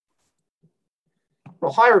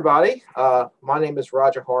Well, hi, everybody. My name is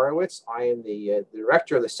Roger Horowitz. I am the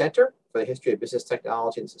director of the Center for the History of Business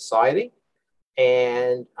Technology and Society.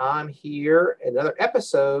 And I'm here in another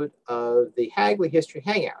episode of the Hagley History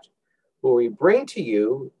Hangout, where we bring to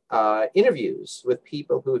you interviews with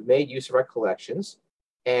people who have made use of our collections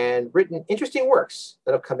and written interesting works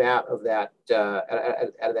that have come out of that, out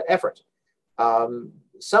of that effort.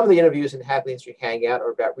 Some of the interviews in the Hagley History Hangout are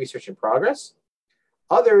about research in progress.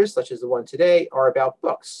 Others, such as the one today, are about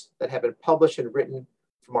books that have been published and written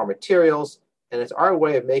from our materials, and it's our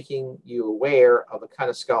way of making you aware of the kind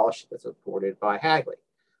of scholarship that's supported by Hagley.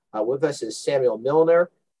 With us is Samuel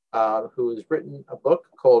Milner, who has written a book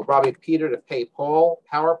called Robbing Peter to Pay Paul,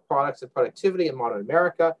 Power, Products, and Productivity in Modern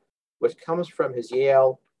America, which comes from his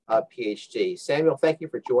Yale PhD. Samuel, thank you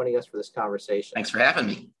for joining us for this conversation. Thanks for having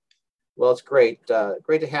me. Well, it's great.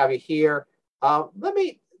 Great to have you here. Let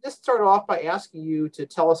me just start off by asking you to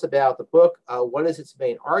tell us about the book. What is its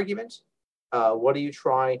main argument? What are you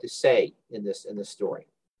trying to say in this story?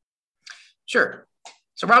 Sure.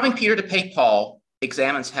 So Robbing Peter to Pay Paul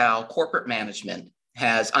examines how corporate management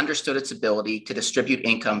has understood its ability to distribute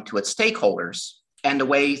income to its stakeholders and the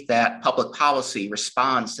ways that public policy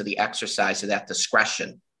responds to the exercise of that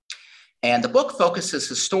discretion. And the book focuses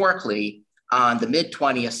historically on the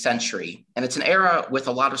mid-20th century, and it's an era with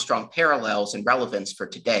a lot of strong parallels and relevance for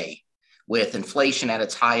today. With inflation at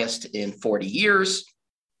its highest in 40 years,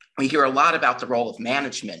 we hear a lot about the role of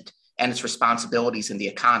management and its responsibilities in the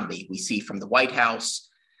economy. We see from the White House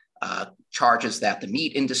charges that the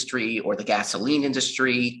meat industry or the gasoline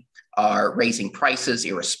industry are raising prices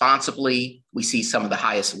irresponsibly. We see some of the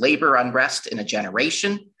highest labor unrest in a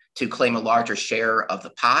generation to claim a larger share of the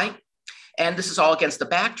pie. And this is all against the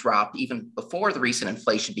backdrop, even before the recent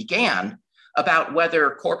inflation began, about whether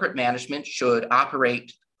corporate management should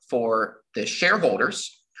operate for the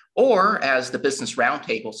shareholders, or as the Business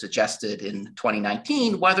Roundtable suggested in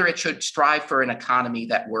 2019, whether it should strive for an economy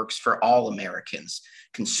that works for all Americans,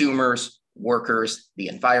 consumers, workers, the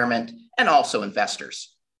environment, and also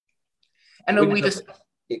investors. And when we just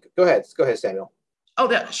go ahead, Samuel.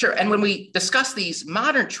 Oh, sure. And when we discuss these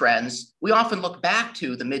modern trends, we often look back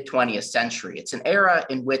to the mid-20th century. It's an era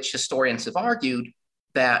in which historians have argued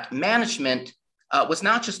that management was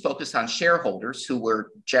not just focused on shareholders, who were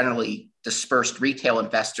generally dispersed retail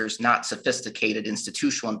investors, not sophisticated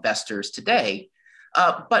institutional investors today,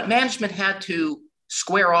 but management had to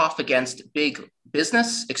square off against big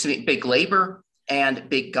business, big labor, and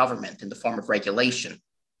big government in the form of regulation.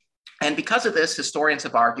 And because of this, historians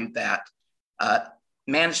have argued that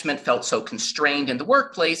management felt so constrained in the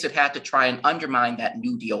workplace, it had to try and undermine that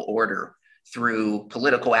New Deal order through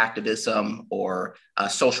political activism or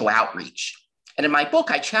social outreach. And in my book,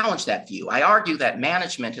 I challenge that view. I argue that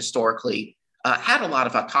management historically had a lot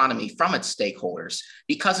of autonomy from its stakeholders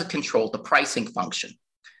because it controlled the pricing function.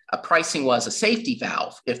 Pricing was a safety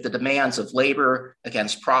valve. If the demands of labor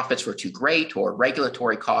against profits were too great or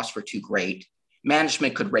regulatory costs were too great,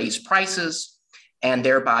 management could raise prices and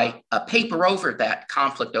thereby paper over that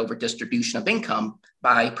conflict over distribution of income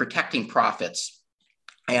by protecting profits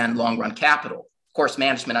and long-run capital. Of course,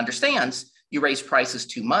 management understands you raise prices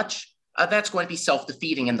too much, that's going to be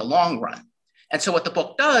self-defeating in the long run. And so what the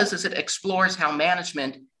book does is it explores how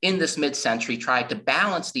management in this mid-century tried to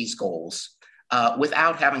balance these goals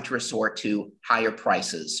without having to resort to higher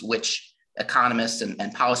prices, which economists and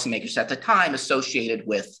policymakers at the time associated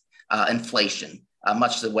with inflation.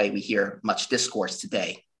 Much the way we hear much discourse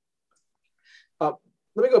today. Let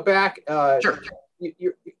me go back. Sure.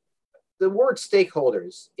 The word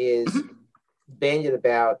stakeholders is bandied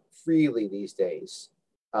about freely these days,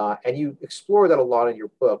 and you explore that a lot in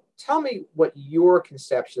your book. Tell me what your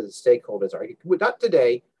conception of the stakeholders are. Not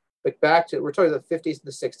today, but back to, we're talking about the 50s and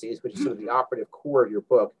the 60s, which is sort of the operative core of your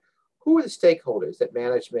book. Who are the stakeholders that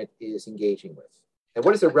management is engaging with? And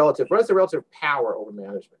what is the relative power over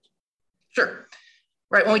management? Sure.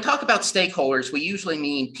 Right. When we talk about stakeholders, we usually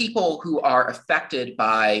mean people who are affected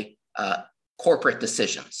by corporate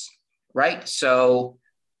decisions, right? So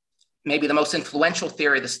maybe the most influential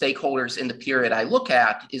theory of the stakeholders in the period I look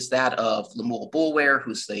at is that of Lemuel Boulware,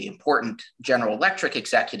 who's the important General Electric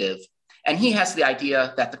executive. And he has the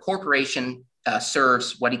idea that the corporation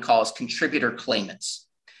serves what he calls contributor claimants.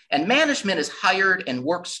 And management is hired and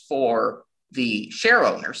works for the share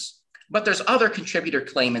owners, but there's other contributor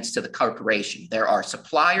claimants to the corporation. There are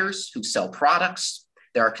suppliers who sell products.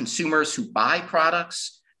 There are consumers who buy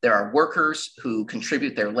products. There are workers who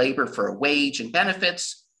contribute their labor for a wage and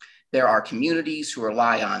benefits. There are communities who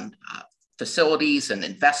rely on facilities and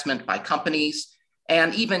investment by companies.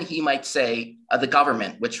 And even, he might say, the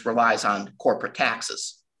government, which relies on corporate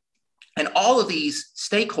taxes. And all of these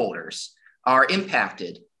stakeholders are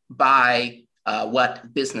impacted by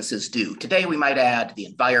what businesses do. Today, we might add the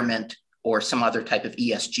environment or some other type of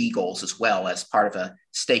ESG goals as well as part of a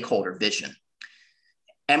stakeholder vision.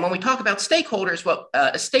 And when we talk about stakeholders,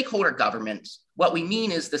 a stakeholder government, what we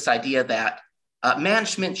mean is this idea that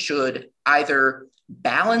management should either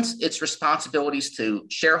balance its responsibilities to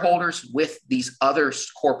shareholders with these other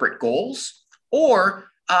corporate goals, or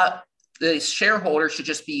the shareholder should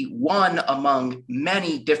just be one among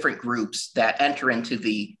many different groups that enter into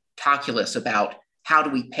the calculus about how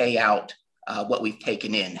do we pay out what we've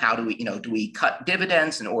taken in? How do we, do we cut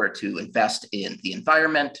dividends in order to invest in the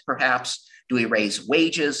environment, perhaps? Do we raise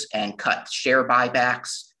wages and cut share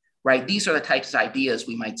buybacks, right? These are the types of ideas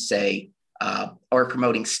we might say are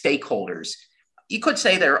promoting stakeholders. You could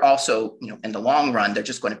say they're also, in the long run, they're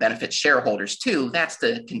just going to benefit shareholders too. That's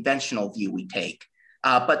the conventional view we take.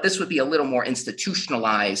 But this would be a little more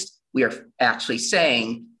institutionalized. We are actually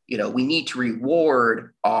saying, we need to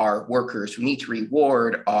reward our workers. We need to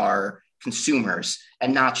reward our consumers,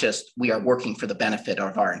 and not just we are working for the benefit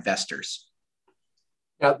of our investors.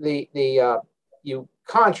 Now, you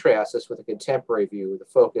contrast this with a contemporary view, the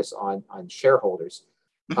focus on shareholders.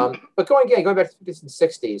 Mm-hmm. But going back to the 50s and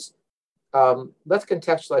 60s, let's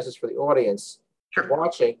contextualize this for the audience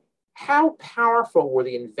watching. How powerful were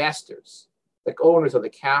the investors, the owners of the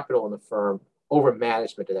capital in the firm, over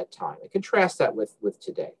management at that time? And contrast that with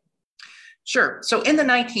today. Sure. So in the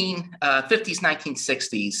 1950s,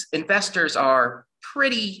 1960s, investors are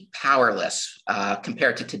pretty powerless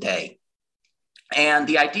compared to today. And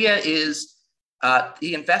the idea is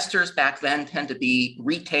the investors back then tend to be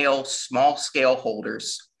retail, small-scale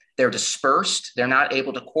holders. They're dispersed. They're not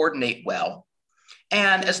able to coordinate well.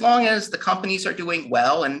 And as long as the companies are doing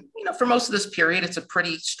well, and for most of this period, it's a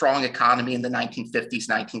pretty strong economy in the 1950s,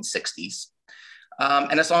 1960s.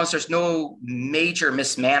 And as long as there's no major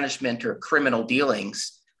mismanagement or criminal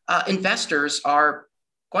dealings, investors are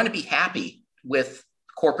going to be happy with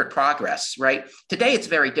corporate progress, right? Today, it's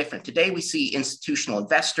very different. Today, we see institutional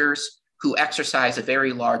investors who exercise a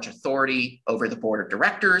very large authority over the board of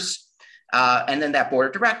directors. And then that board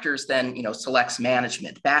of directors then, selects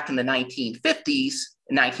management. Back in the 1950s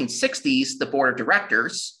and 1960s, the board of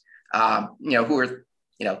directors, who are,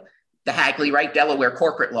 the Hagley, right, Delaware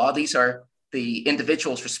corporate law, these are the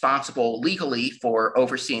individuals responsible legally for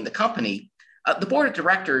overseeing the company. The board of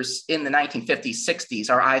directors in the 1950s,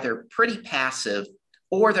 60s are either pretty passive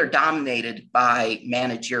or they're dominated by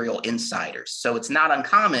managerial insiders. So it's not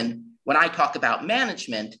uncommon when I talk about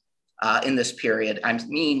management in this period, I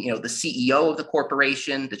mean, the CEO of the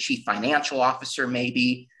corporation, the chief financial officer,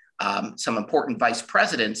 maybe some important vice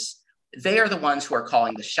presidents, they are the ones who are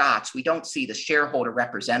calling the shots. We don't see the shareholder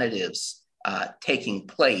representatives taking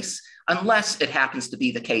place unless it happens to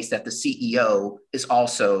be the case that the CEO is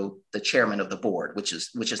also the chairman of the board, which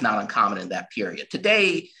is not uncommon in that period.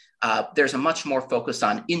 Today, there's a much more focus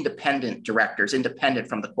on independent directors, independent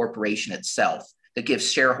from the corporation itself, that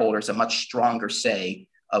gives shareholders a much stronger say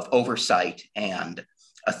of oversight and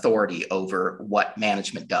authority over what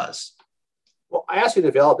management does. Well, I asked you to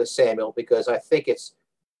develop this, Samuel, because I think it's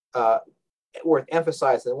worth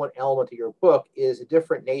emphasizing that one element of your book is a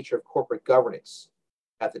different nature of corporate governance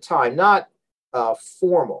at the time, not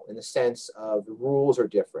formal in the sense of the rules are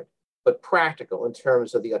different, but practical in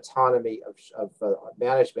terms of the autonomy of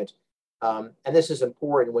management. And this is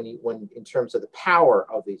important when in terms of the power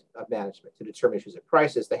of management to determine issues of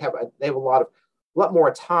prices. They have a lot more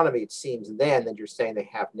autonomy, it seems, then than you're saying they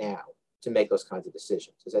have now to make those kinds of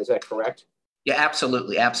decisions. Is that correct? Yeah,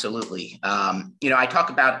 absolutely. Absolutely. I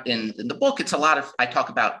talk about in the book, I talk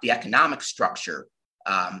about the economic structure.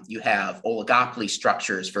 You have oligopoly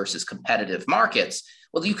structures versus competitive markets.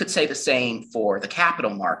 Well, you could say the same for the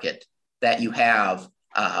capital market, that you have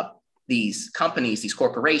these companies, these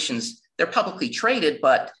corporations, they're publicly traded,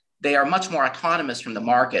 but they are much more autonomous from the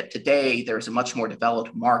market. Today, there's a much more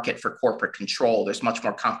developed market for corporate control. There's much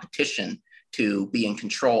more competition to be in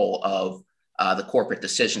control of the corporate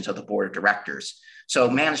decisions of the board of directors. So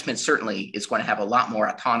management certainly is going to have a lot more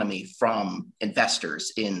autonomy from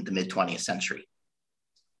investors in the mid-20th century.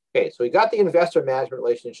 Okay, so we got the investor-management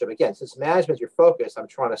relationship. Again, since management is your focus, I'm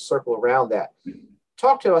trying to circle around that.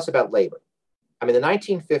 Talk to us about labor. I mean, the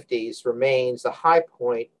 1950s remains the high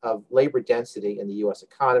point of labor density in the U.S.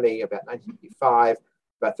 economy. About 1955,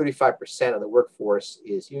 about 35% of the workforce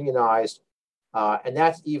is unionized. And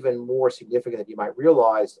that's even more significant than you might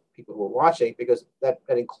realize, people who are watching, because that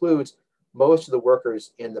includes most of the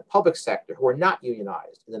workers in the public sector who are not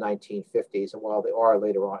unionized in the 1950s, and while they are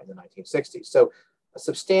later on in the 1960s. So a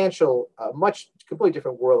substantial, completely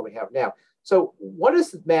different world than we have now. So what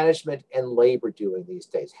is management and labor doing these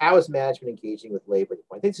days? How is management engaging with labor?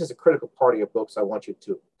 I think this is a critical part of your book, so I want you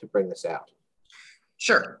to bring this out.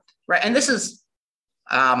 Sure. Right. And this is,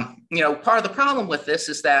 part of the problem with this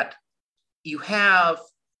is that you have,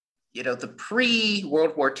 the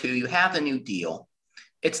pre-World War II, you have the New Deal.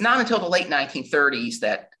 It's not until the late 1930s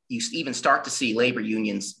that you even start to see labor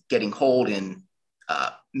unions getting hold in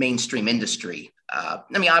mainstream industry.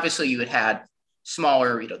 Obviously you had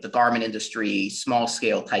smaller, the garment industry, small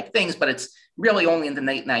scale type things, but it's really only in the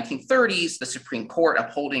late 1930s, the Supreme Court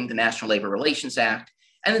upholding the National Labor Relations Act.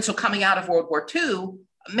 And then so coming out of World War II,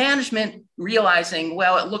 management realizing,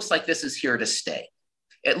 well, it looks like this is here to stay.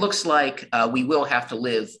 It looks like we will have to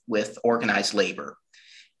live with organized labor.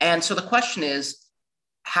 And so the question is,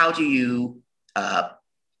 how do you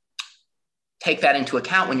take that into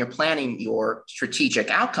account when you're planning your strategic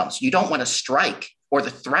outcomes? You don't want to strike or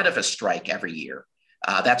the threat of a strike every year.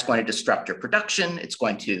 That's going to disrupt your production. It's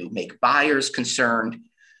going to make buyers concerned.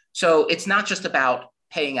 So it's not just about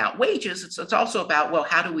paying out wages. It's also about, well,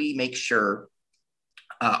 how do we make sure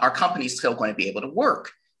our company's still going to be able to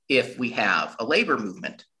work if we have a labor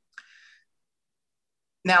movement?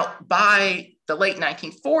 Now, by the late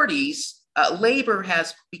 1940s, labor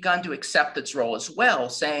has begun to accept its role as well,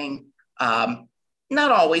 saying,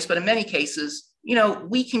 not always, but in many cases,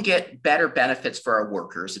 we can get better benefits for our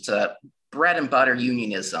workers. It's a bread and butter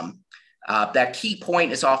unionism. That key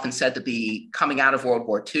point is often said to be coming out of World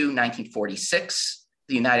War II, 1946.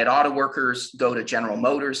 The United Auto Workers go to General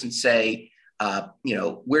Motors and say,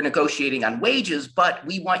 we're negotiating on wages, but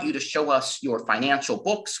we want you to show us your financial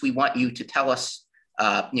books. We want you to tell us,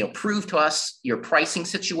 prove to us your pricing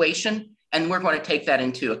situation. And we're going to take that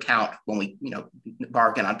into account when we,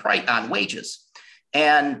 bargain on wages.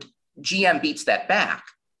 And GM beats that back.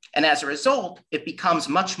 And as a result, it becomes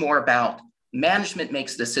much more about management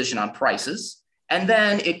makes a decision on prices, and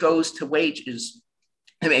then it goes to wages.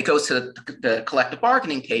 It goes to the collective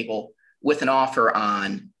bargaining table with an offer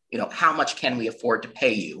on, how much can we afford to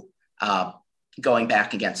pay you, going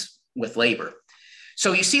back with labor.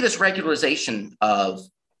 So you see this regularization of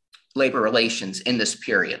labor relations in this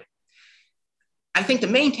period. I think the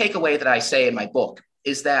main takeaway that I say in my book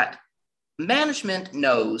is that management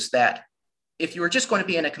knows that if you were just going to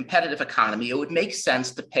be in a competitive economy, it would make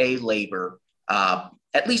sense to pay labor,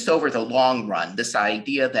 at least over the long run, this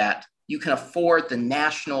idea that you can afford the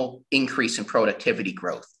national increase in productivity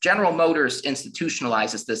growth. General Motors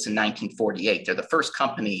institutionalizes this in 1948. They're the first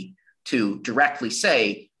company to directly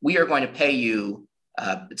say, we are going to pay you,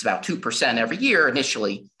 it's about 2% every year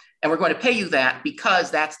initially, and we're going to pay you that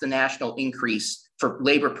because that's the national increase for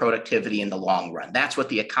labor productivity in the long run. That's what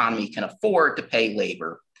the economy can afford to pay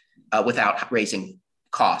labor without raising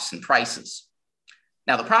costs and prices.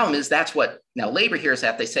 Now, the problem is labor hears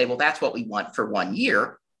that, they say, well, that's what we want for 1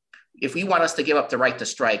 year. If we want us to give up the right to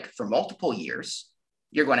strike for multiple years,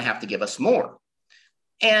 you're going to have to give us more.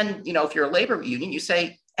 And, if you're a labor union, you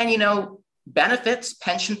say, and, benefits,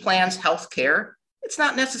 pension plans, healthcare, it's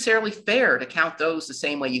not necessarily fair to count those the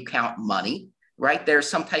same way you count money, right? There's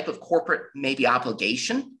some type of corporate maybe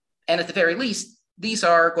obligation. And at the very least, these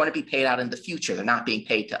are going to be paid out in the future. They're not being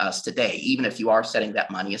paid to us today, even if you are setting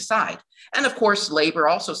that money aside. And of course, labor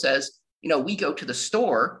also says, we go to the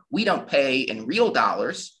store, we don't pay in real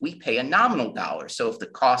dollars, we pay in nominal dollars. So if the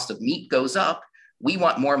cost of meat goes up, we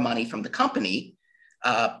want more money from the company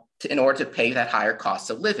in order to pay that higher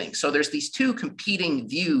cost of living. So there's these two competing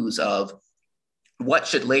views of what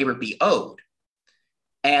should labor be owed.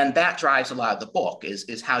 And that drives a lot of the book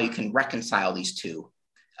is how you can reconcile these two.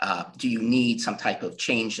 Do you need some type of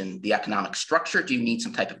change in the economic structure? Do you need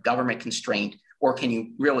some type of government constraint? Or can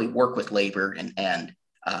you really work with labor and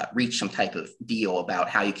reach some type of deal about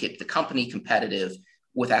how you keep the company competitive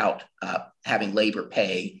without having labor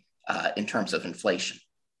pay in terms of inflation?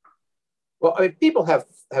 Well, people have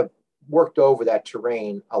worked over that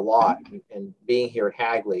terrain a lot, and being here at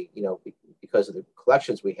Hagley, because of the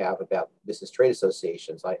collections we have about business trade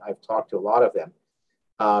associations, I've talked to a lot of them,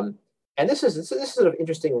 and this is sort of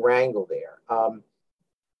interesting wrangle there.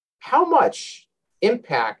 How much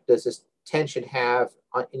impact does this tension have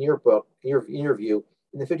in your book, in your view,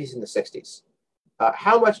 in the 50s and the 60s?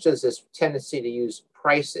 How much does this tendency to use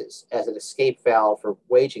prices as an escape valve for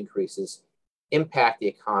wage increases impact the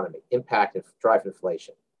economy, impact and drive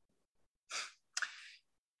inflation?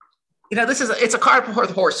 It's a cart before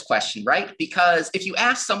the horse question, right? Because if you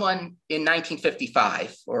ask someone in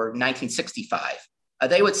 1955 or 1965,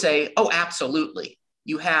 they would say, oh, absolutely.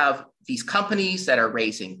 You have these companies that are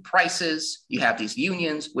raising prices. You have these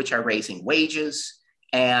unions which are raising wages.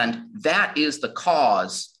 And that is the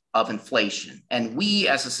cause of inflation. And we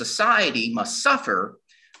as a society must suffer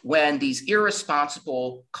when these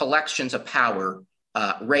irresponsible collections of power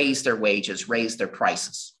raise their wages, raise their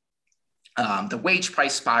prices. The wage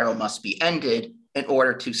price spiral must be ended in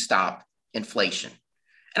order to stop inflation.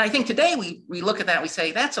 And I think today we look at that and we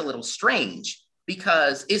say that's a little strange,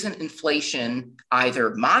 because isn't inflation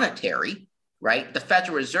either monetary, right? The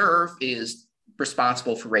Federal Reserve is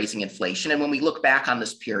responsible for raising inflation. And when we look back on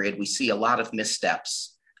this period, we see a lot of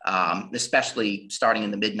missteps, especially starting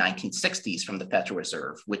in the mid-1960s from the Federal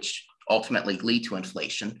Reserve, which ultimately lead to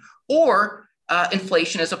inflation. Or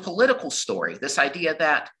inflation is a political story, this idea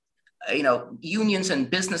that unions and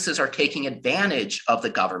businesses are taking advantage of the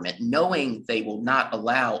government, knowing they will not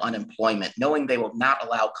allow unemployment, knowing they will not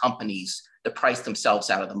allow companies to price themselves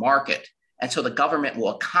out of the market. And so the government will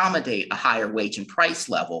accommodate a higher wage and price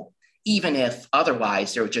level, even if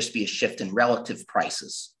otherwise there would just be a shift in relative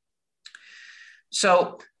prices.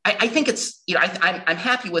 So I think it's, I'm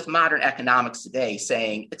happy with modern economics today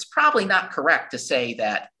saying it's probably not correct to say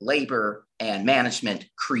that labor and management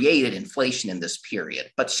created inflation in this period,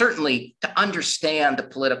 but certainly to understand the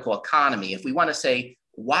political economy, if we want to say,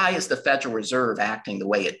 why is the Federal Reserve acting the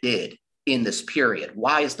way it did in this period?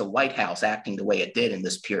 Why is the White House acting the way it did in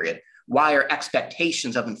this period? Why are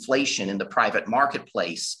expectations of inflation in the private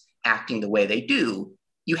marketplace acting the way they do?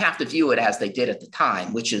 You have to view it as they did at the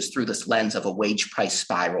time, which is through this lens of a wage price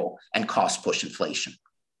spiral and cost push inflation.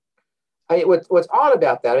 What's odd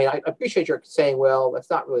about that, I appreciate your saying, well,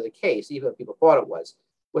 that's not really the case, even if people thought it was.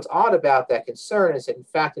 What's odd about that concern is that, in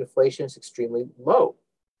fact, inflation is extremely low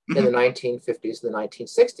in the 1950s and the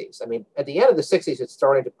 1960s. At the end of the 60s, it's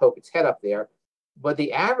starting to poke its head up there, but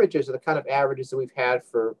the averages are the kind of averages that we've had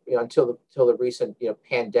for until the recent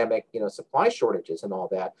pandemic supply shortages and all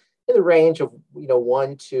that, in the range of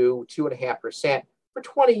 1 to 2.5% for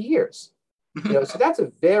 20 years. So that's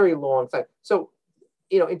a very long time. So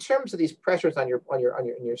in terms of these pressures on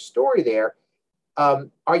your story there,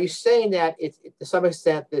 are you saying that it's to some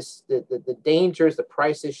extent the dangers, the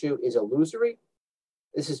price issue is illusory?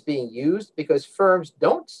 This is being used because firms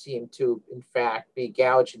don't seem to, in fact, be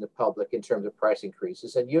gouging the public in terms of price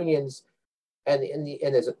increases, and unions, and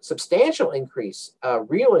there's a substantial increase,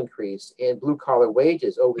 real increase in blue collar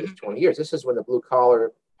wages over these 20 years. This is when the blue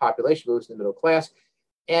collar population moves to the middle class,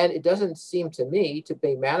 and it doesn't seem to me to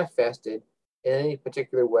be manifested in any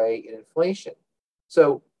particular way in inflation.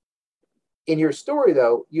 So in your story,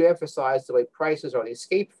 though, you emphasize the way prices are the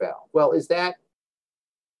escape valve. Well, is that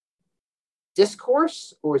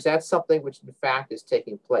discourse, or is that something which in fact is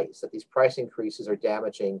taking place, that these price increases are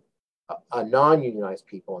damaging non-unionized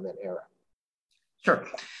people in that era? Sure.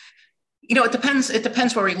 It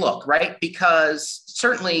depends where we look, right? Because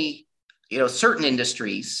certainly, certain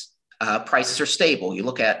industries, prices are stable. You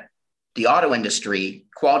look at the auto industry,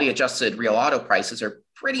 quality adjusted real auto prices are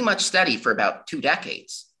pretty much steady for about 2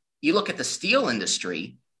 decades. You look at the steel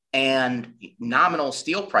industry, and nominal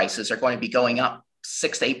steel prices are going to be going up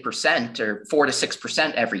 6 to 8% or 4 to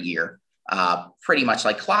 6% every year, pretty much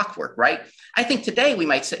like clockwork, right? I think today we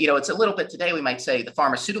might say, it's a little bit today, we might say the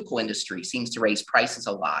pharmaceutical industry seems to raise prices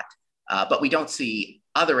a lot, but we don't see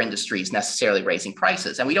other industries necessarily raising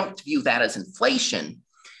prices. And we don't view that as inflation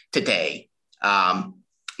today. Now,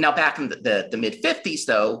 back in the mid-50s,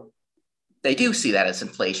 though, they do see that as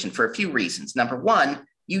inflation for a few reasons. Number one,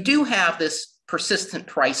 you do have this persistent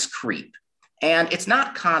price creep, and it's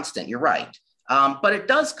not constant, you're right. But it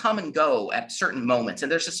does come and go at certain moments.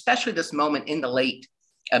 And there's especially this moment in the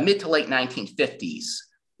mid to late 1950s,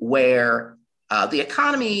 where the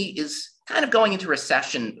economy is kind of going into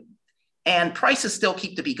recession and prices still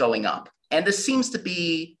keep to be going up. And this seems to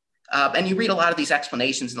be, and you read a lot of these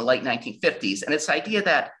explanations in the late 1950s, and it's the idea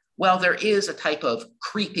that, well, there is a type of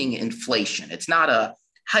creeping inflation. It's not a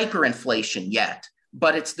hyperinflation yet,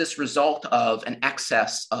 but it's this result of an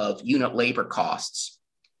excess of unit labor costs.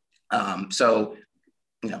 So,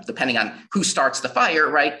 depending on who starts the fire,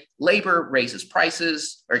 right? Labor raises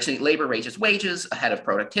wages ahead of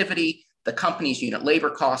productivity. The company's unit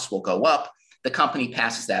labor costs will go up. The company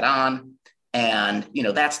passes that on. And,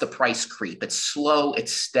 that's the price creep. It's slow,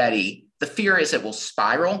 it's steady. The fear is it will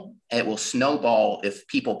spiral, and it will snowball if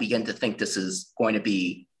people begin to think this is going to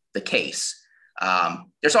be the case.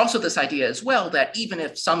 There's also this idea as well that even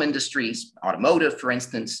if some industries, automotive, for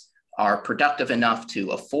instance, are productive enough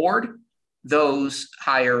to afford those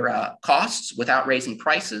higher costs without raising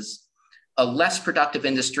prices, a less productive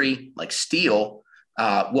industry like steel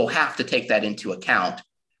will have to take that into account.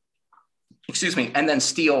 And then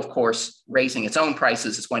steel, of course, raising its own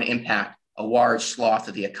prices is going to impact a large swath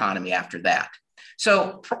of the economy after that.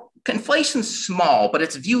 So inflation's small, but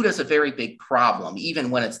it's viewed as a very big problem,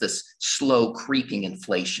 even when it's this slow creeping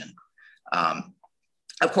inflation.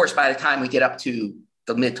 Of course, by the time we get up to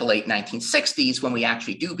the mid to late 1960s, when we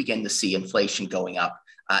actually do begin to see inflation going up,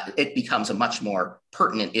 it becomes a much more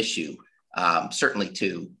pertinent issue, certainly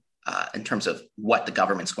in terms of what the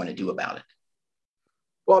government's going to do about it.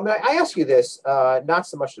 Well, I mean, I ask you this, not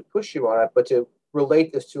so much to push you on it, but to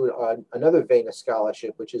relate this to another vein of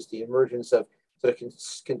scholarship, which is the emergence of sort of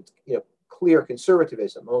clear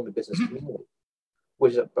conservatism among the business community,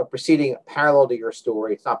 which is a proceeding parallel to your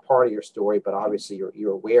story. It's not part of your story, but obviously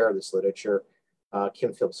you're aware of this literature.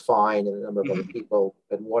 Kim Phillips Fine and a number of other people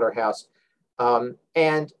at Waterhouse.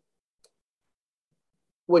 And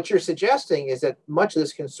what you're suggesting is that much of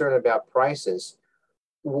this concern about prices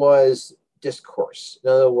was discourse. In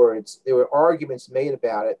other words, there were arguments made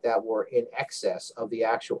about it that were in excess of the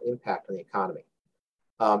actual impact on the economy.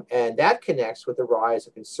 And that connects with the rise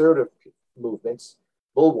of conservative movements.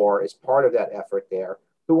 Bulwer is part of that effort there,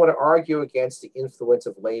 who want to argue against the influence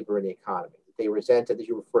of labor in the economy. They resent, as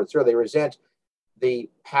you referred to, they resent the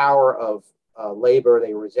power of labor,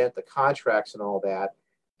 they resent the contracts and all that.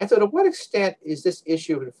 And so to what extent is this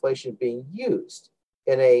issue of inflation being used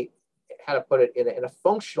in a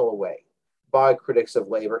functional way by critics of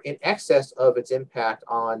labor in excess of its impact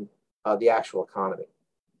on the actual economy?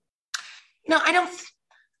 One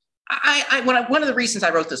of the reasons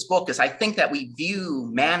I wrote this book is I think that we view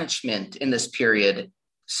management in this period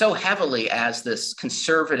so heavily as this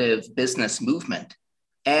conservative business movement.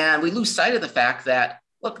 And we lose sight of the fact that,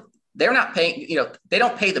 look, they're not paying, they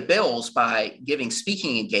don't pay the bills by giving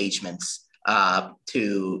speaking engagements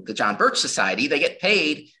to the John Birch Society. They get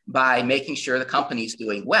paid by making sure the company's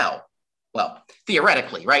doing well. Well,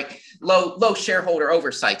 theoretically, right? Low shareholder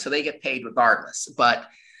oversight, so they get paid regardless. But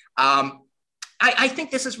I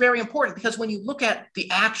think this is very important because when you look at the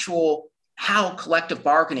actual how collective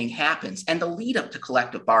bargaining happens and the lead up to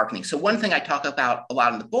collective bargaining. So one thing I talk about a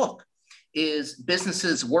lot in the book is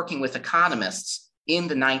businesses working with economists in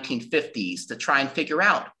the 1950s to try and figure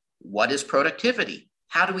out what is productivity?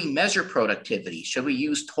 How do we measure productivity? Should we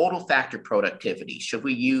use total factor productivity? Should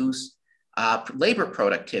we use labor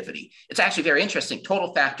productivity? It's actually very interesting.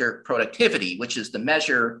 Total factor productivity, which is the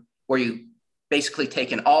measure where you basically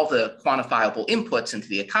take in all the quantifiable inputs into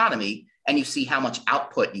the economy and you see how much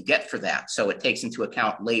output you get for that. So it takes into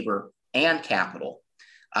account labor and capital.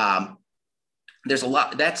 There's a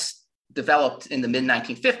lot that's developed in the mid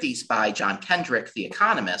 1950s by John Kendrick, the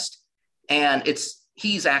economist, and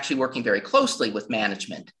he's actually working very closely with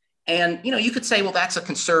management. And you could say, well, that's a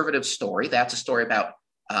conservative story. That's a story about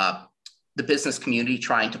the business community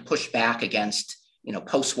trying to push back against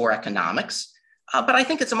post-war economics. But I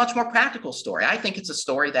think it's a much more practical story. I think it's a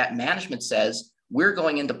story that management says we're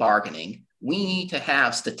going into bargaining. We need to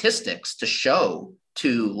have statistics to show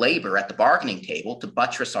to labor at the bargaining table to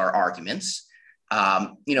buttress our arguments.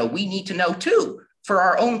 We need to know too, for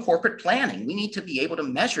our own corporate planning, we need to be able to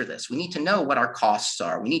measure this. We need to know what our costs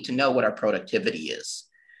are. We need to know what our productivity is.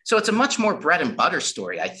 So it's a much more bread and butter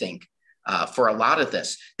story, I think, for a lot of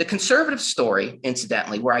this. The conservative story,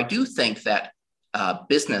 incidentally, where I do think that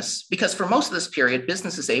business, because for most of this period,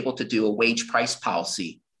 business is able to do a wage price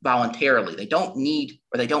policy voluntarily. They don't need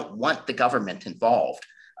or they don't want the government involved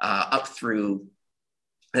up through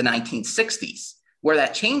the 1960s. Where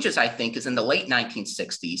that changes, I think, is in the late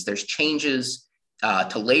 1960s. There's changes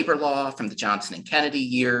to labor law from the Johnson and Kennedy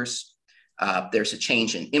years. There's a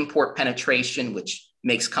change in import penetration, which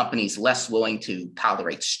makes companies less willing to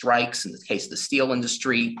tolerate strikes in the case of the steel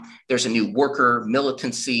industry. There's a new worker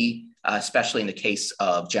militancy, especially in the case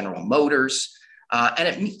of General Motors. And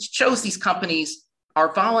it shows these companies,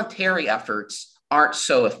 our voluntary efforts aren't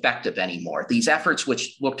so effective anymore. These efforts,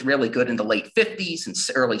 which looked really good in the late 50s and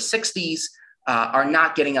early 60s, are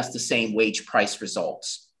not getting us the same wage price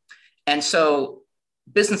results. And so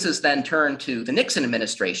businesses then turn to the Nixon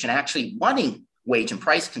administration actually wanting wage and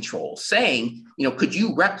price control, saying, could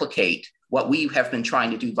you replicate what we have been trying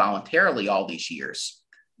to do voluntarily all these years?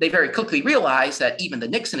 They very quickly realized that even the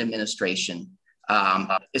Nixon administration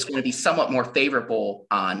is going to be somewhat more favorable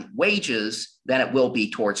on wages than it will be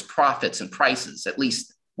towards profits and prices, at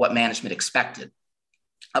least what management expected.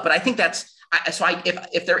 But I think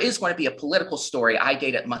if there is going to be a political story, I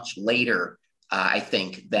date it much later, I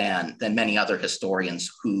think, than many other historians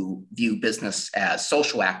who view business as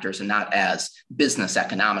social actors and not as business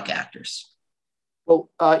economic actors. Well,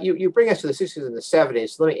 you bring us to the 60s and the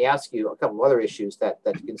 70s. So let me ask you a couple of other issues that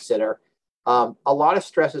to consider. A lot of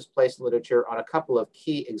stress is placed in literature on a couple of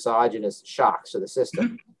key exogenous shocks to the system.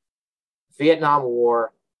 Mm-hmm. Vietnam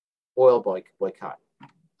War, oil boycott.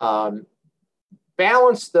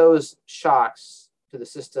 balance those shocks to the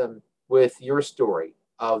system with your story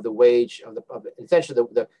of the wage of essentially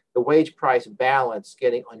the wage price balance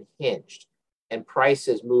getting unhinged and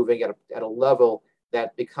prices moving at a level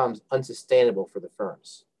that becomes unsustainable for the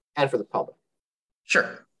firms and for the public.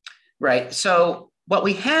 Sure. Right. So what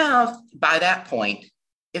we have by that point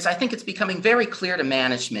is I think it's becoming very clear to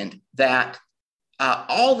management that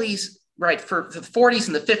all these, right, for the 40s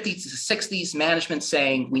and the 50s and the 60s, management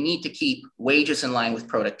saying we need to keep wages in line with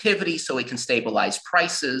productivity so we can stabilize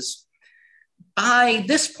prices. By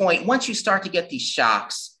this point, once you start to get these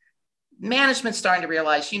shocks, management's starting to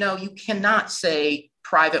realize, you cannot say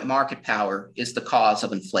private market power is the cause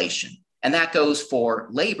of inflation. And that goes for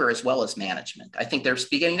labor as well as management. I think they're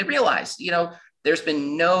beginning to realize, there's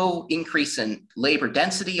been no increase in labor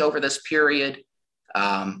density over this period.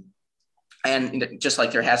 And just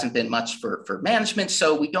like there hasn't been much for management.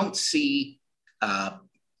 So we don't see,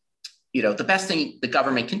 the best thing the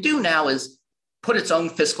government can do now is put its own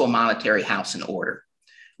fiscal monetary house in order,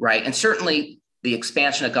 right? And certainly the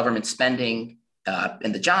expansion of government spending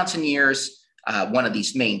in the Johnson years, one of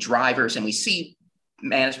these main drivers. And we see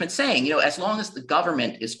management saying, as long as the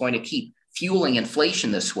government is going to keep fueling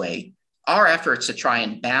inflation this way, our efforts to try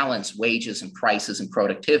and balance wages and prices and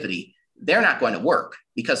productivity, they're not going to work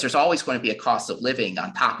because there's always going to be a cost of living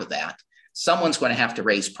on top of that. Someone's going to have to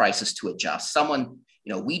raise prices to adjust.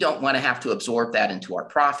 We don't want to have to absorb that into our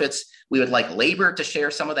profits. We would like labor to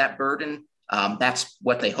share some of that burden. That's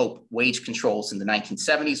what they hope wage controls in the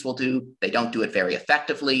 1970s will do. They don't do it very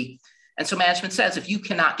effectively. And so management says, if you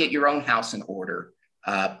cannot get your own house in order,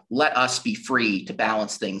 let us be free to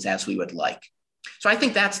balance things as we would like. So I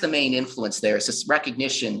think that's the main influence there, is this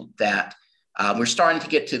recognition that we're starting to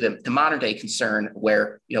get to the modern day concern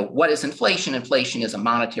where, what is inflation? Inflation is a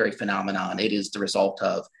monetary phenomenon. It is the result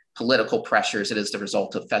of political pressures. It is the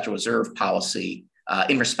result of Federal Reserve policy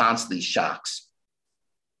in response to these shocks.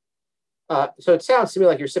 So it sounds to me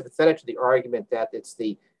like you're sympathetic to the argument that it's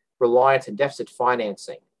the reliance on deficit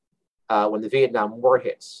financing when the Vietnam War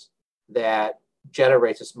hits that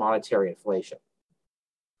generates this monetary inflation.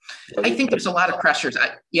 I think there's a lot of pressures.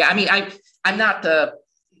 I'm not the,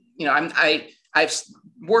 I've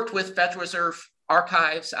worked with Federal Reserve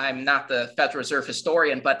archives. I'm not the Federal Reserve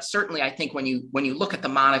historian, but certainly I think when you look at the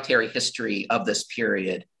monetary history of this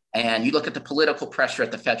period and you look at the political pressure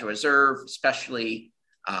at the Federal Reserve, especially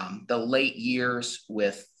the late years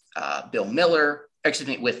with Bill Miller,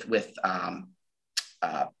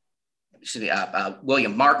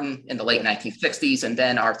 William Martin in the late 1960s, and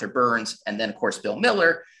then Arthur Burns, and then of course Bill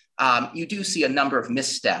Miller, you do see a number of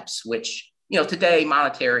missteps, which today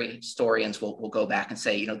monetary historians will go back and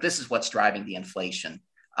say, this is what's driving the inflation.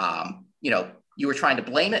 You were trying to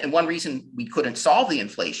blame it, and one reason we couldn't solve the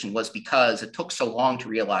inflation was because it took so long to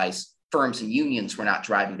realize firms and unions were not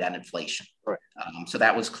driving that inflation. Right. So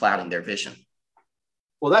that was clouding their vision.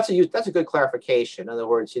 Well, that's a good clarification. In other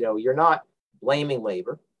words, you're not blaming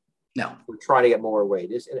labor. No. We're trying to get more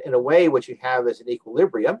wages. In a way, what you have is an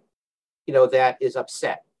equilibrium, that is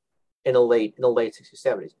upset in the late 60s,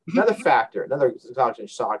 70s. Another factor, another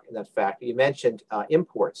exogenous shock in that factor, you mentioned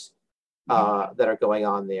imports that are going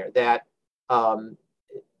on there. That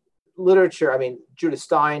literature, Judith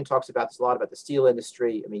Stein talks about this a lot, about the steel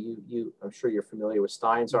industry. I'm sure you're familiar with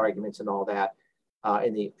Stein's arguments and all that.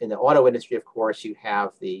 In the auto industry, of course, you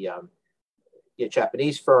have the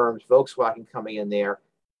Japanese firms, Volkswagen coming in there.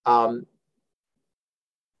 Of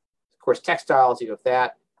course, textiles, you have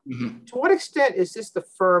that. Mm-hmm. To what extent is this the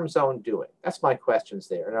firm's own doing? That's my questions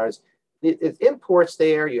there. In other words, the imports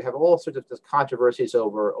there, you have all sorts of controversies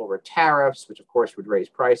over tariffs, which of course would raise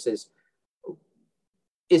prices.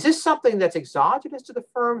 Is this something that's exogenous to the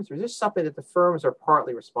firms, or is this something that the firms are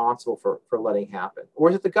partly responsible for letting happen? Or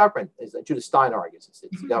is it the government, as Judith Stein argues, it's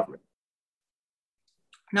the government?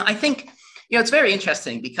 No, I think, it's very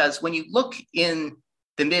interesting because when you look in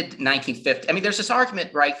the mid 1950s, there's this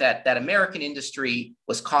argument, right, that American industry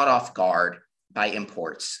was caught off guard by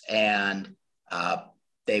imports, and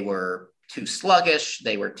they were too sluggish,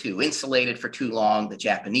 they were too insulated for too long. The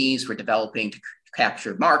Japanese were developing to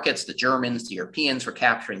capture markets, the Germans, the Europeans were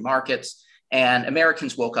capturing markets, and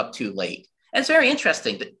Americans woke up too late. And it's very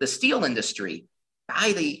interesting that the steel industry,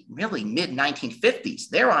 by the really mid 1950s,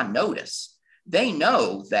 they're on notice. They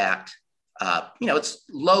know that it's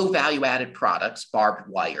low value added products, barbed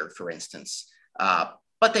wire, for instance,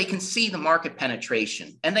 but they can see the market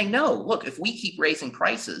penetration, and they know, look, if we keep raising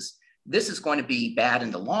prices, this is going to be bad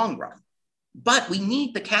in the long run. But we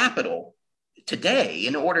need the capital today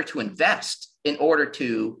in order to invest, in order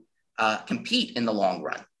to compete in the long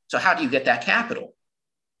run. So how do you get that capital?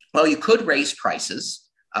 Well, you could raise prices,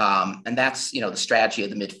 And that's, the strategy of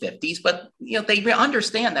the mid 50s, but, they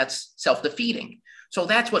understand that's self-defeating. So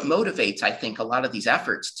that's what motivates, I think, a lot of these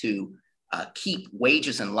efforts to keep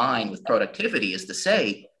wages in line with productivity, is to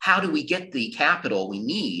say, how do we get the capital we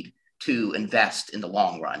need to invest in the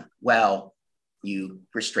long run? Well, you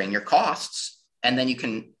restrain your costs, and then you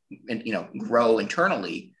can, grow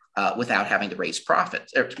internally without having to raise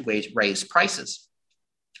profits or raise prices.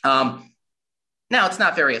 Now, it's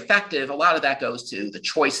not very effective. A lot of that goes to the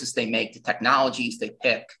choices they make, the technologies they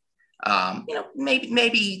pick.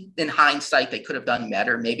 Maybe in hindsight, they could have done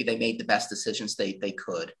better. Maybe they made the best decisions they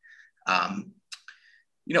could.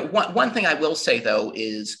 One thing I will say, though,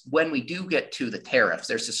 is when we do get to the tariffs,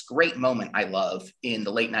 there's this great moment I love in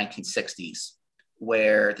the late 1960s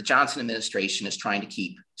where the Johnson administration is trying to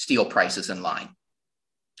keep steel prices in line.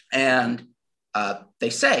 And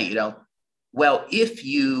they say, well, if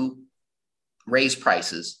you raise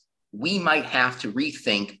prices, we might have to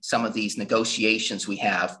rethink some of these negotiations we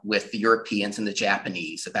have with the Europeans and the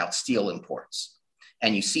Japanese about steel imports.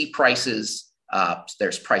 And you see prices,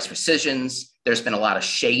 there's price rescissions. There's been a lot of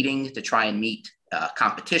shading to try and meet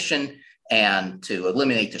competition, and to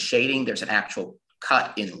eliminate the shading, there's an actual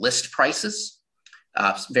cut in list prices.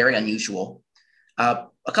 It's very unusual.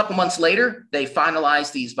 A couple months later, they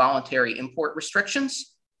finalized these voluntary import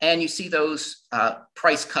restrictions, and you see those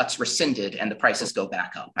price cuts rescinded and the prices go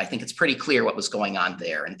back up. I think it's pretty clear what was going on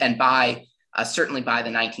there. And by certainly by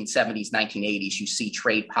the 1970s, 1980s, you see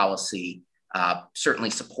trade policy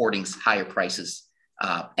certainly supporting higher prices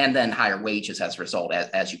and then higher wages as a result,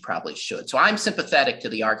 as you probably should. So I'm sympathetic to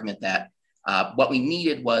the argument that what we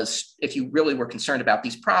needed was, if you really were concerned about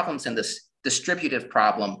these problems and this distributive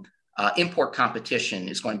problem, import competition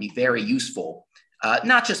is going to be very useful,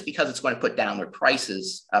 not just because it's going to put downward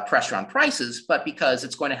pressure on prices, but because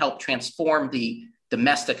it's going to help transform the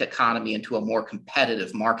domestic economy into a more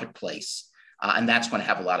competitive marketplace. And that's going to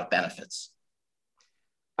have a lot of benefits.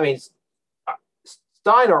 I mean,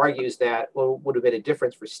 Stein argues that what would have been a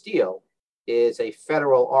difference for steel is a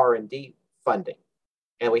federal R&D funding.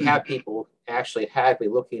 And we have people actually had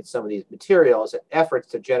been looking at some of these materials and efforts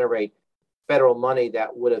to generate federal money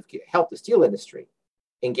that would have helped the steel industry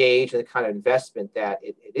engage in the kind of investment that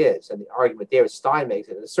it is. And the argument there, Stein makes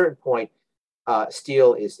it, at a certain point,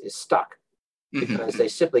 steel is stuck because they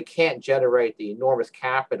simply can't generate the enormous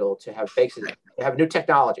capital to have basically have new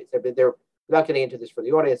technologies. They're without getting into this for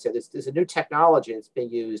the audience, there's a new technology that's being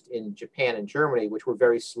used in Japan and Germany, which we're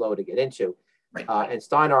very slow to get into. Right. And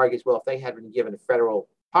Stein argues, well, if they had been given a federal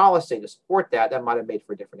policy to support that, that might have made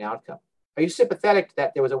for a different outcome. Are you sympathetic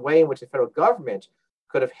that there was a way in which the federal government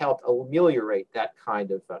could have helped ameliorate that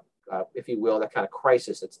kind of, if you will, that kind of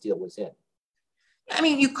crisis that steel was in? I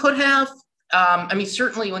mean, you could have.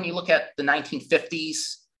 Certainly when you look at the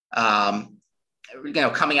 1950s,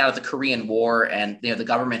 coming out of the Korean War, and the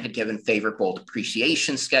government had given favorable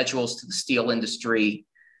depreciation schedules to the steel industry.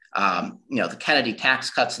 The Kennedy tax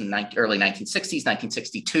cuts in the early 1960s,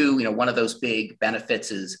 1962. One of those big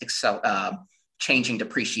benefits is changing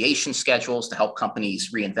depreciation schedules to help companies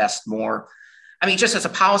reinvest more. I mean, just as a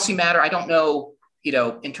policy matter, I don't know,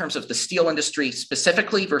 in terms of the steel industry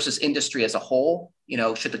specifically versus industry as a whole,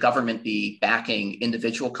 should the government be backing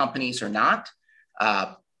individual companies or not?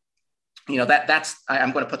 That's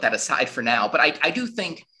I'm going to put that aside for now. But I do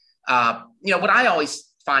think, what I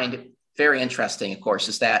always find very interesting, of course,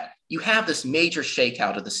 is that you have this major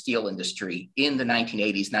shakeout of the steel industry in the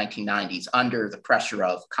 1980s, 1990s under the pressure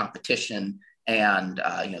of competition and,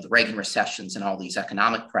 the Reagan recessions and all these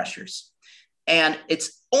economic pressures. And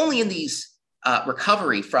it's only in these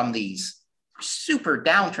recovery from these super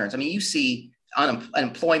downturns. I mean, you see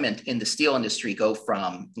unemployment in the steel industry go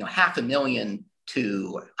from 500,000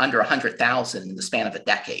 to under 100,000 in the span of a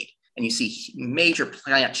decade. And you see major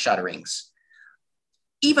plant shutterings.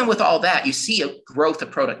 Even with all that, you see a growth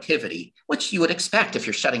of productivity, which you would expect if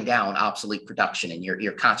you're shutting down obsolete production and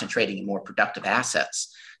you're concentrating in more productive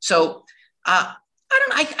assets. So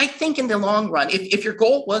I think in the long run, if your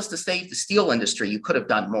goal was to save the steel industry, you could have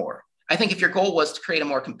done more. I think if your goal was to create a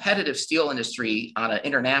more competitive steel industry on an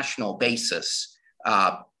international basis,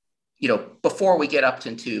 before we get up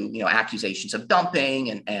into, accusations of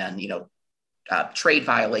dumping and trade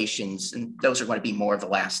violations, and those are going to be more of the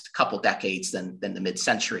last couple decades than the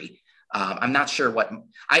mid-century. I'm not sure what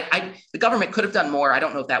the government could have done more. I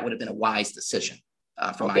don't know if that would have been a wise decision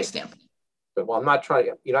from my standpoint. But you're not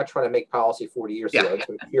trying to make policy 40 years ago.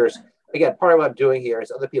 So here's, again, part of what I'm doing here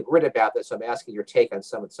is other people written about this. So I'm asking your take on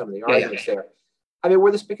some of the arguments there. I mean,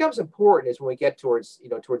 where this becomes important is when we get towards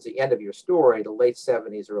the end of your story, the late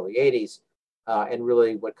 70s, early 80s, and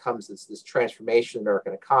really what comes is this transformation of the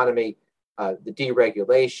American economy. the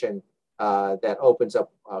deregulation that opens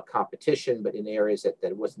up competition, but in areas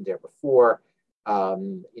that wasn't there before.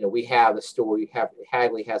 We have the story.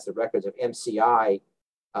 Hagley has the records of MCI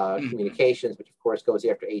Communications, which of course goes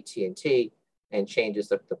after AT&T and changes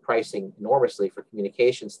the pricing enormously for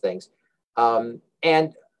communications things.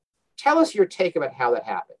 And tell us your take about how that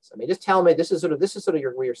happens. I mean, just tell me, this is sort of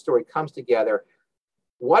where your story comes together.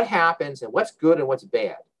 What happens and what's good and what's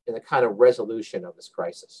bad in the kind of resolution of this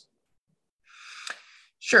crisis?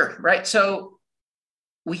 Sure, right. So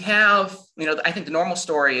we have, I think the normal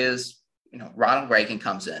story is, Ronald Reagan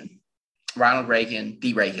comes in. Ronald Reagan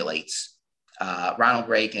deregulates. Ronald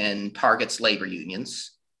Reagan targets labor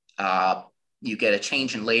unions. You get a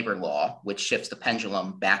change in labor law, which shifts the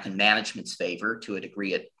pendulum back in management's favor to a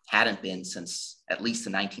degree it hadn't been since at least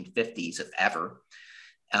the 1950s, if ever,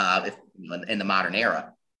 in the modern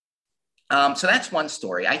era. So that's one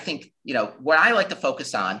story. I think, what I like to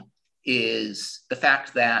focus on is the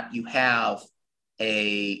fact that you have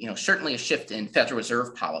certainly a shift in Federal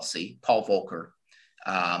Reserve policy, Paul Volcker,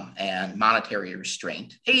 and monetary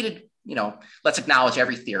restraint, aided, let's acknowledge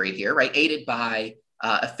every theory here, right? Aided by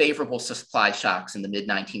a favorable supply shocks in the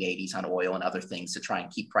mid-1980s on oil and other things to try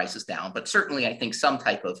and keep prices down. But certainly, I think some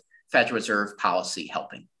type of Federal Reserve policy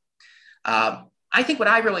helping. I think what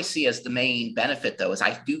I really see as the main benefit, though, is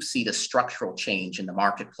I do see the structural change in the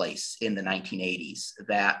marketplace in the 1980s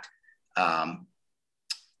that, a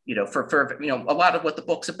lot of what the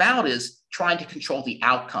book's about is trying to control the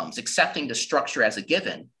outcomes, accepting the structure as a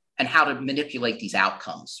given and how to manipulate these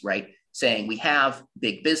outcomes, right? Saying we have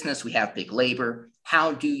big business, we have big labor.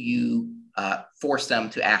 How do you force them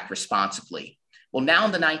to act responsibly? Well, now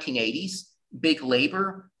in the 1980s, big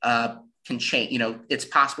labor can change. It's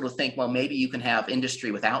possible to think, well, maybe you can have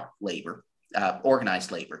industry without labor,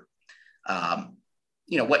 organized labor.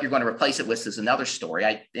 What you're going to replace it with is another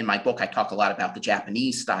story. In my book, I talk a lot about the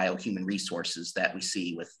Japanese style human resources that we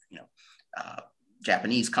see with,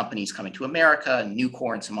 Japanese companies coming to America and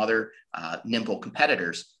Nucor and some other nimble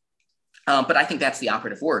competitors. But I think that's the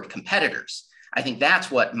operative word, competitors. I think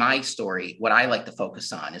that's what I like to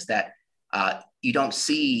focus on is that you don't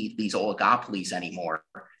see these oligopolies anymore.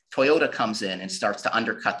 Toyota comes in and starts to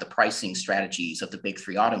undercut the pricing strategies of the big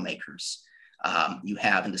three automakers. You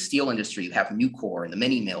have in the steel industry, you have Nucor and the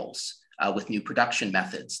mini mills with new production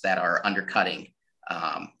methods that are undercutting,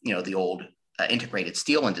 the old integrated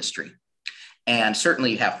steel industry. And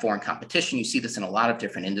certainly you have foreign competition. You see this in a lot of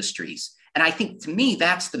different industries. And I think, to me,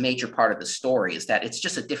 that's the major part of the story, is that it's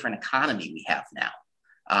just a different economy we have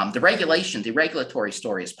now. The regulatory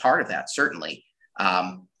story is part of that, certainly,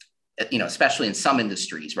 especially in some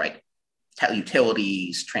industries, right?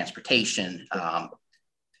 Utilities, transportation.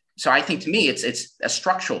 So I think, to me, it's a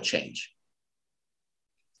structural change.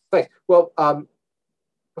 Thanks. Well,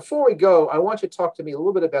 before we go, I want you to talk to me a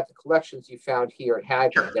little bit about the collections you found here at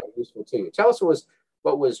Hagley that were useful to you. Tell us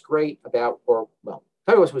what was great about, tell me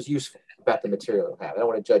what was useful about the material you have. I don't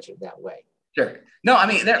want to judge it that way. Sure. No, I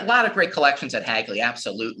mean, there are a lot of great collections at Hagley,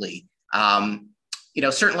 absolutely.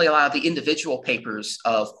 Certainly a lot of the individual papers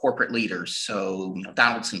of corporate leaders. So,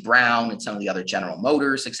 Donaldson Brown and some of the other General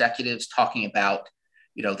Motors executives talking about,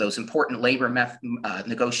 those important labor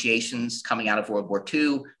negotiations coming out of World War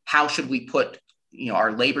II. How should we put,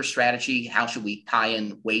 our labor strategy? How should we tie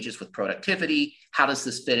in wages with productivity? How does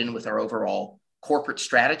this fit in with our overall corporate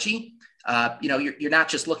strategy? You're not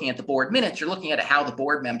just looking at the board minutes, you're looking at how the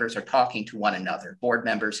board members are talking to one another, board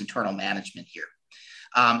members, internal management here.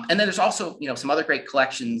 And then there's also, some other great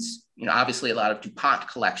collections, obviously a lot of DuPont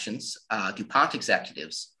collections, DuPont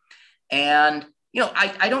executives. And,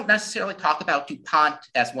 I don't necessarily talk about DuPont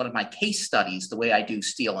as one of my case studies, the way I do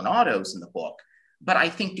steel and autos in the book, but I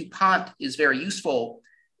think DuPont is very useful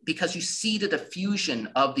because you see the diffusion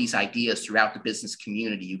of these ideas throughout the business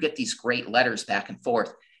community. You get these great letters back and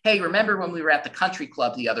forth. Hey, remember when we were at the country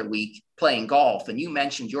club the other week playing golf and you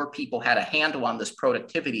mentioned your people had a handle on this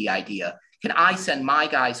productivity idea? Can I send my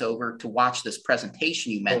guys over to watch this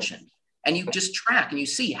presentation you mentioned? And you just track and you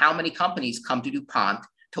see how many companies come to DuPont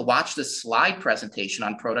to watch this slide presentation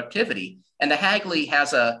on productivity. And the Hagley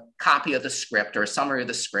has a copy of the script or a summary of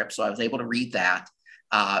the script. So I was able to read that.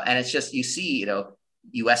 And it's just, you see,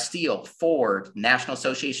 US Steel, Ford, National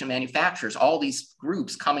Association of Manufacturers, all these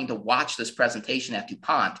groups coming to watch this presentation at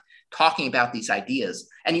DuPont, talking about these ideas.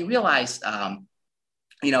 And you realize,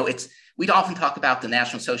 we'd often talk about the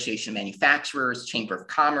National Association of Manufacturers, Chamber of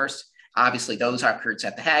Commerce. Obviously, those records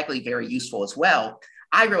at the Hagley, very useful as well.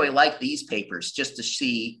 I really like these papers just to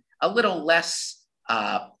see a little less,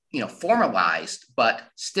 formalized, but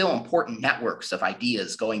still important networks of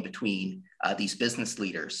ideas going between these business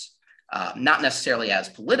leaders. not necessarily as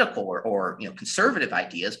political or conservative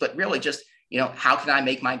ideas, but really just, how can I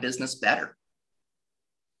make my business better?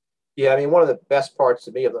 Yeah, I mean, one of the best parts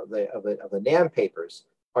to me of the NAM papers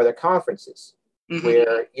are the conferences, mm-hmm.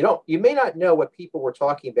 where you may not know what people were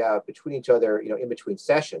talking about between each other, in between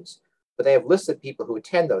sessions, but they have listed people who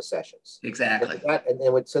attend those sessions. Exactly.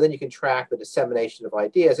 So then you can track the dissemination of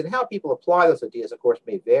ideas, and how people apply those ideas, of course,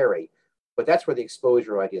 may vary, but that's where the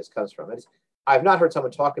exposure of ideas comes from. I've not heard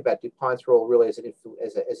someone talk about DuPont's role really as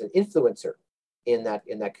an influencer in that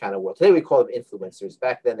kind of world. Today we call them influencers.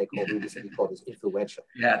 Back then they called this influential.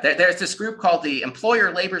 Yeah, there's this group called the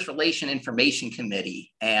Employer Labor Relations Information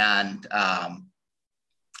Committee, and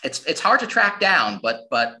it's hard to track down, but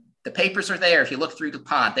the papers are there. If you look through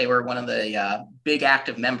DuPont, they were one of the big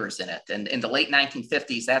active members in it. And in the late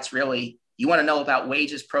 1950s, that's really, you want to know about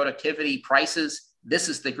wages, productivity, prices, this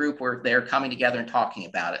is the group where they're coming together and talking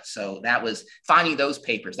about it. So that was finding those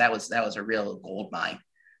papers. That was a real gold mine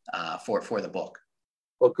for the book.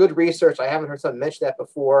 Well, good research. I haven't heard someone mention that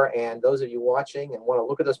before. And those of you watching and want to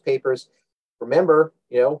look at those papers, remember,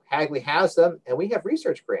 Hagley has them, and we have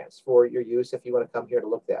research grants for your use if you want to come here to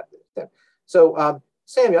look at them. So,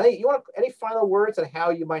 Samuel, you want any final words on how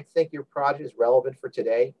you might think your project is relevant for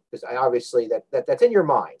today? Because obviously that's in your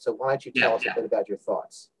mind. So why don't you tell us a bit about your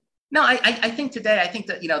thoughts? No, I think today,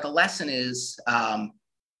 that, the lesson is,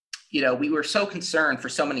 we were so concerned for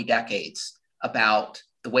so many decades about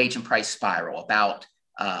the wage and price spiral, about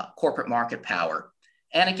corporate market power.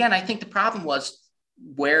 And again, I think the problem was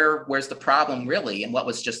where's the problem really, and what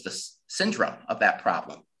was just the syndrome of that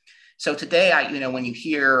problem. So today, when you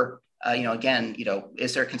hear, again,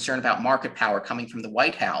 is there a concern about market power coming from the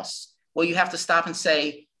White House? Well, you have to stop and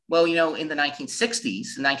say, well, in the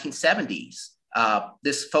 1960s and 1970s,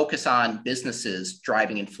 this focus on businesses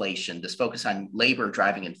driving inflation, this focus on labor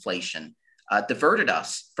driving inflation, diverted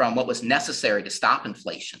us from what was necessary to stop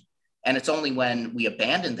inflation. And it's only when we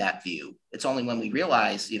abandon that view, it's only when we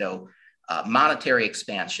realize, monetary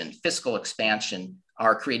expansion, fiscal expansion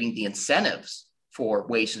are creating the incentives for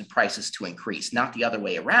wages and prices to increase, not the other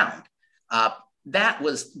way around. That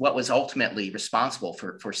was what was ultimately responsible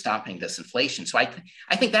for stopping this inflation. So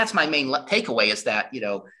I think that's my main takeaway is that,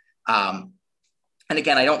 and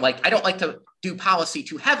again, I don't like to do policy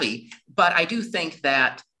too heavy, but I do think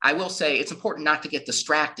that I will say it's important not to get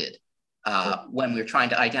distracted when we're trying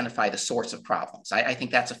to identify the source of problems. I think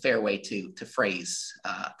that's a fair way to phrase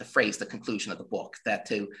the conclusion of the book. That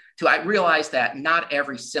I realize that not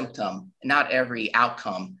every symptom, not every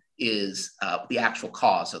outcome is the actual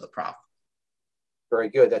cause of the problem. Very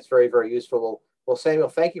good. That's very, very useful. Well, Samuel,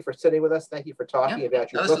 thank you for sitting with us. Thank you for talking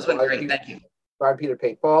about your book. This has been great. Thank you. I'm Peter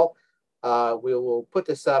Pate-Paul. We will put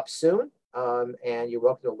this up soon, and you're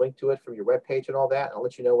welcome to link to it from your webpage and all that. I'll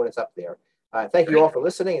let you know when it's up there. Thank you all for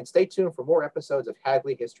listening, and stay tuned for more episodes of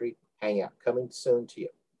Hagley History Hangout coming soon to you.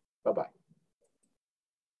 Bye-bye.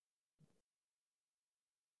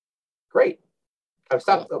 Great. I've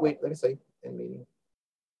stopped. Wait, let me see. End meeting.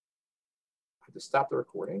 I have to stop the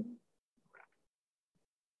recording.